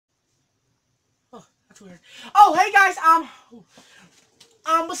That's weird. Oh, hey guys,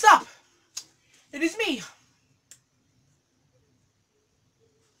 what's up? It is me.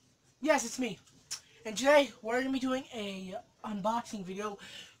 Yes, it's me. And today we're gonna be doing a unboxing video.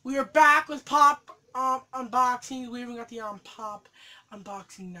 We are back with Pop unboxing. We even got the Pop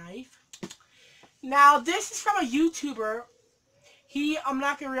unboxing knife. Now this is from a YouTuber. I'm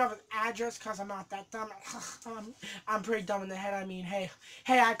not gonna read off his address because I'm not that dumb. I'm pretty dumb in the head. I mean, hey,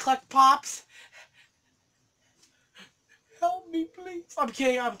 I collect Pops. Help me, please. I'm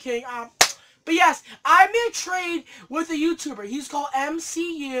kidding. But yes, I made a trade with a YouTuber. He's called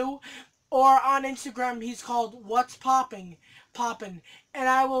MCU, or on Instagram, he's called What's Poppin'. And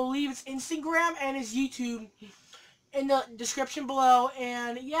I will leave his Instagram and his YouTube in the description below.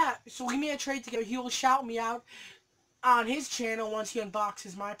 And yeah, so we made a trade together. He will shout me out on his channel once he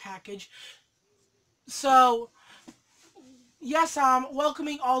unboxes my package. So yes,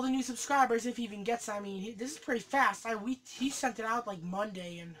 welcoming all the new subscribers if he even gets. I mean, this is pretty fast. He sent it out like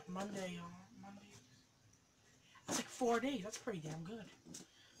Monday, and Monday. That's like 4 days. That's pretty damn good.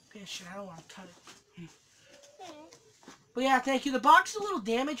 Yeah, shit, I don't want to cut it. But yeah, thank you. The box is a little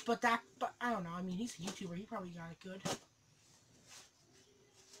damaged, but I don't know. I mean, he's a YouTuber. He probably got it good.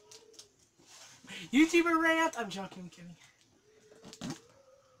 YouTuber rant. I'm joking. I'm kidding.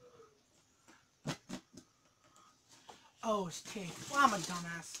 Oh, it's tape. Well, I'm a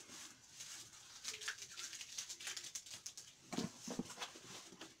dumbass.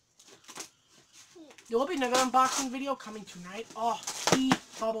 There will be another unboxing video coming tonight. Oh, he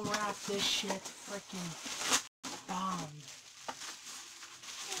bubble wrapped this shit freaking bomb.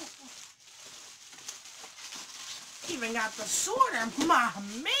 Even got the sorter, my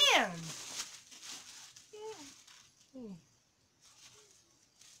man.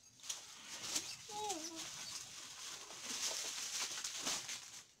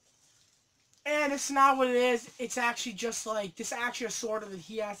 And it's not what it is. It's actually just like this. Actually, a sorter that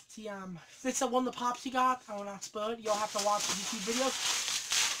he has. It's the one of the Pops he got. I will not spoil it. You'll have to watch the YouTube videos.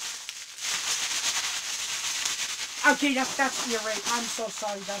 Okay, that's you're right. I'm so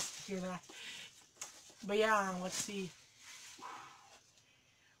sorry guys to hear that. But yeah, let's see.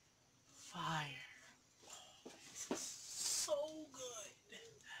 Fire. Oh, this is so good.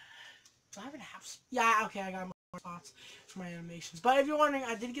 Do I even have? Yeah, okay, I got more spots for my animations. But if you're wondering,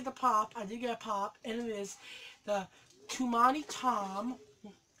 I did get the Pop. I did get a Pop, and it is the Tumani Tom.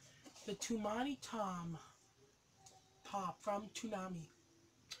 The Tumani Tom Pop from Toonami.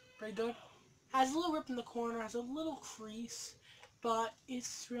 Pretty good. Has a little rip in the corner, has a little crease, but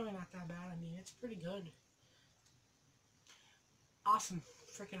it's really not that bad. I mean, it's pretty good. Awesome.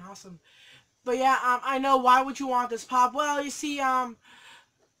 Freaking awesome. But yeah, I know, why would you want this Pop? Well, you see,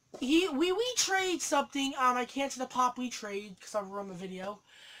 we trade something. I can't say the Pop we trade because I ruined the video.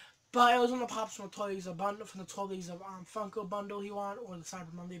 But it was one of the Pops from the 12 Days of Bundle, from the 12 Days of Funko bundle he wanted, or the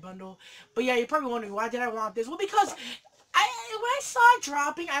Cyber Monday bundle. But yeah, you're probably wondering, why did I want this? Well, because when I saw it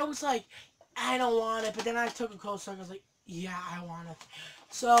dropping, I was like, I don't want it. But then I took a close look, I was like, yeah, I want it.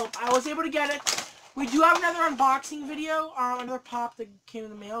 So I was able to get it. We do have another unboxing video, another Pop that came in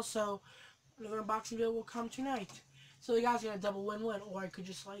the mail, so another unboxing video will come tonight. So you guys are gonna double win-win, or I could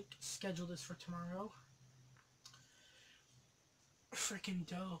just like schedule this for tomorrow. Freaking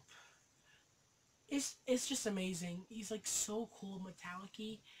dope. It's just amazing. He's like so cool,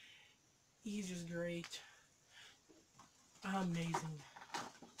 metallic-y. He's just great. Amazing.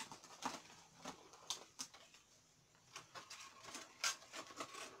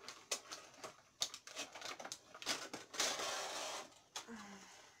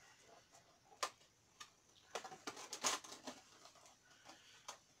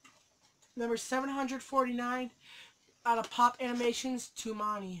 Number 749 out of Pop Animations,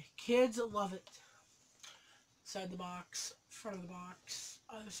 Tumani. Kids love it. Side of the box, front of the box,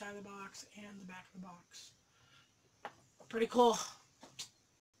 other side of the box, and the back of the box. Pretty cool.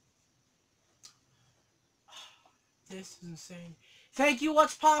 This is insane. Thank you,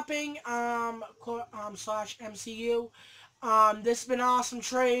 What's Popping, slash MCU. This has been an awesome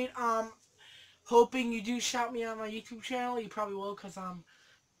trade. Hoping you do shout me out on my YouTube channel. You probably will, because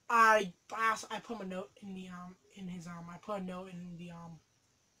I put a note in the I put a note in the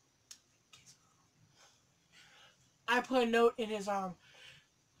I put a note in his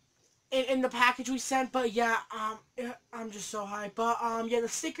in the package we sent. But yeah, I'm just so hyped. But yeah, the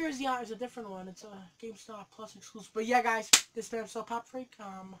stickers, yeah, is a different one. It's a GameStop Plus exclusive. But yeah, guys, this has been so Pop Freak.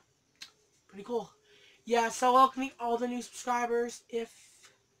 Pretty cool. Yeah, so welcoming all the new subscribers if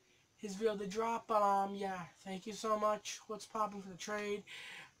his video did drop. But yeah, thank you so much. What's popping for the trade?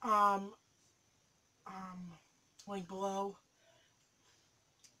 Link below.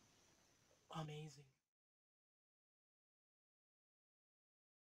 Amazing.